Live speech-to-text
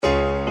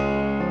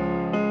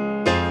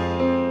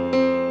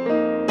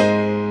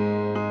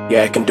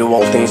Yeah, I can do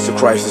all things through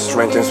Christ that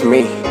strengthens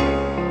me.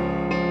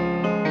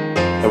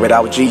 And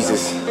without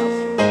Jesus,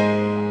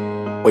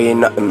 we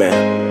ain't nothing, man.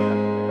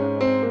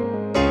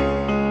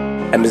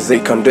 And the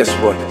Zeke on this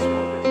one.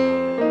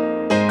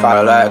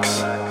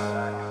 Kylex,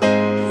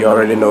 you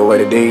already know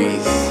what it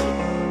is.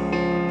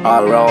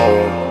 I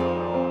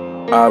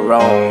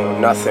wrong,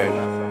 nothing.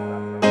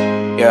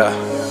 Yeah,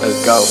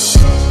 let's go.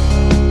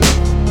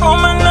 All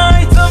my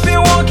nights I've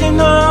been working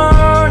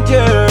hard,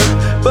 yeah,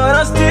 but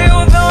I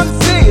still don't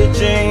see a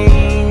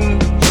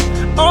change.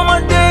 All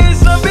my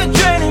days I've been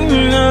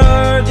training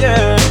hard,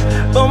 yeah,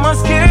 but my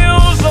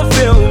skills don't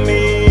fail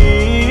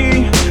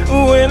me.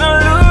 When I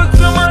look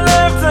to my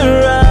left and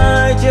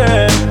right,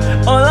 yeah,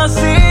 all I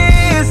see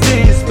is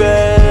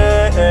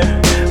despair.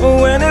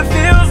 When it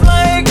feels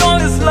like all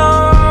is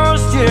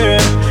lost, yeah,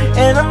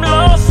 and I'm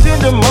lost in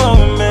the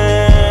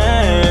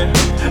moment.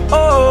 Oh,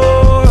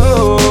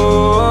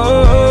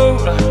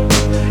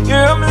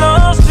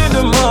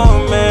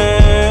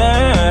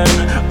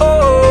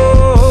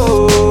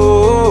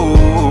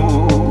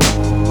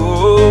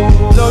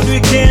 Lord, we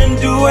can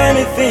do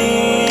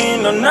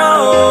anything, oh no.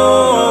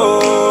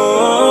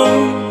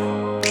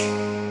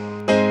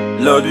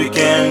 Lord,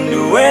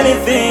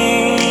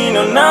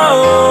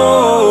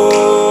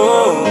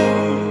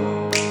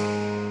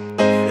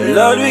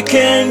 we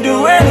can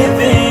do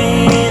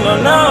anything, oh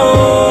no.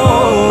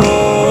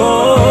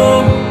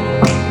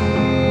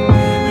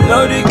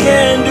 Lord, we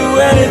can do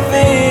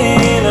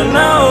anything, oh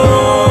no.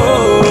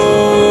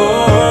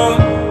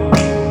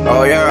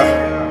 Oh yeah,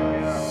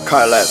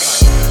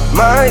 Kylex.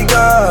 My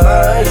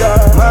God,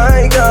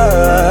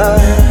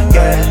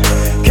 yeah.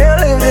 Can't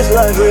live this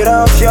life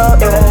without you,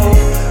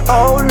 yeah.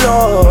 Oh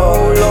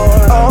Lord,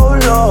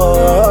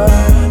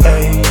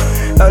 hey.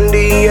 On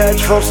the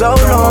edge for so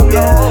long,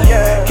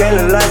 yeah. Can't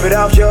live life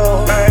without you.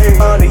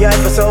 On the edge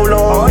for so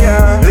long,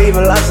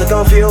 leaving life so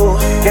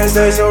confused. Can't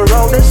say so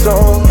wrote this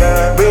song.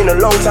 Been a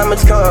long time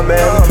it's coming,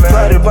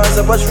 but it was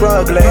up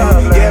struggling.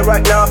 Yeah,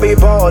 right now I be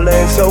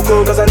ballin', so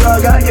cool 'cause I know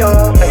I got you.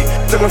 Hey,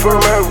 took me for a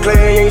miracle,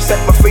 and you set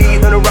my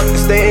feet on the rock to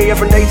stay. And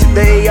from day to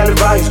day, I live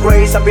by His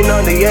grace. I've been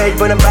on the edge,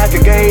 but I'm back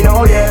again.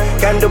 Oh yeah,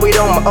 can't do it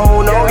on my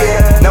own. Oh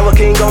yeah, now I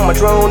king on my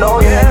throne.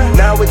 Oh yeah,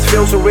 now it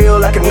feels so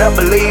real. I cannot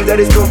believe that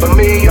it's good for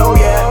me. Oh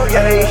yeah,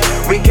 hey,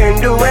 we can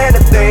do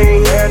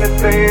anything, yeah.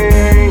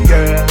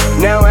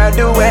 Now I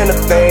do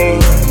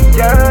anything,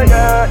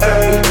 yeah,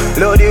 hey.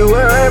 Lord, you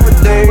were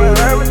everything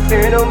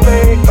to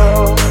me,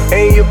 oh,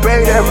 and you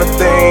paid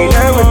everything.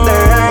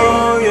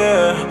 Oh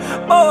yeah,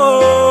 oh.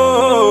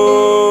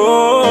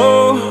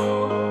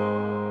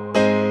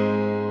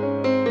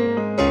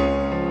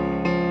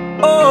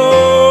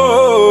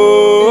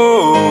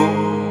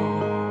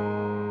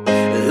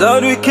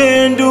 Lord, we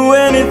can do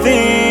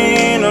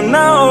anything, oh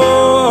no.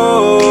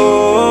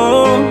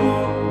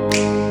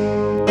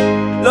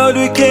 Lord,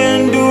 we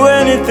can do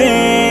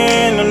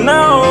anything, oh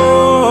no.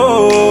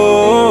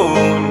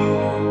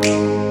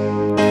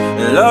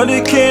 Lord,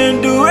 we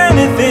can do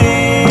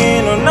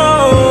anything, oh no.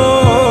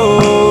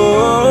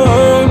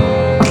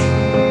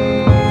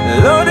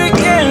 Lord, we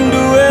can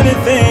do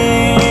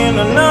anything,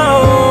 oh no.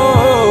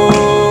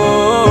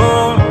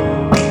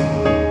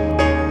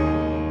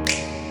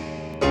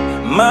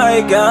 My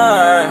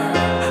God,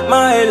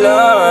 my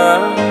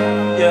Lord,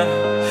 yeah.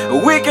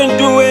 We can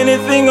do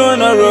anything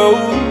on our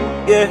own,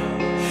 yeah.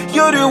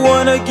 You're the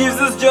one that gives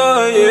us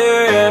joy,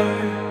 yeah.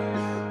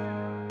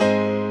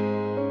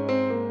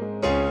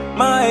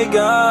 My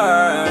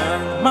God,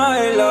 my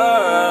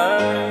Lord.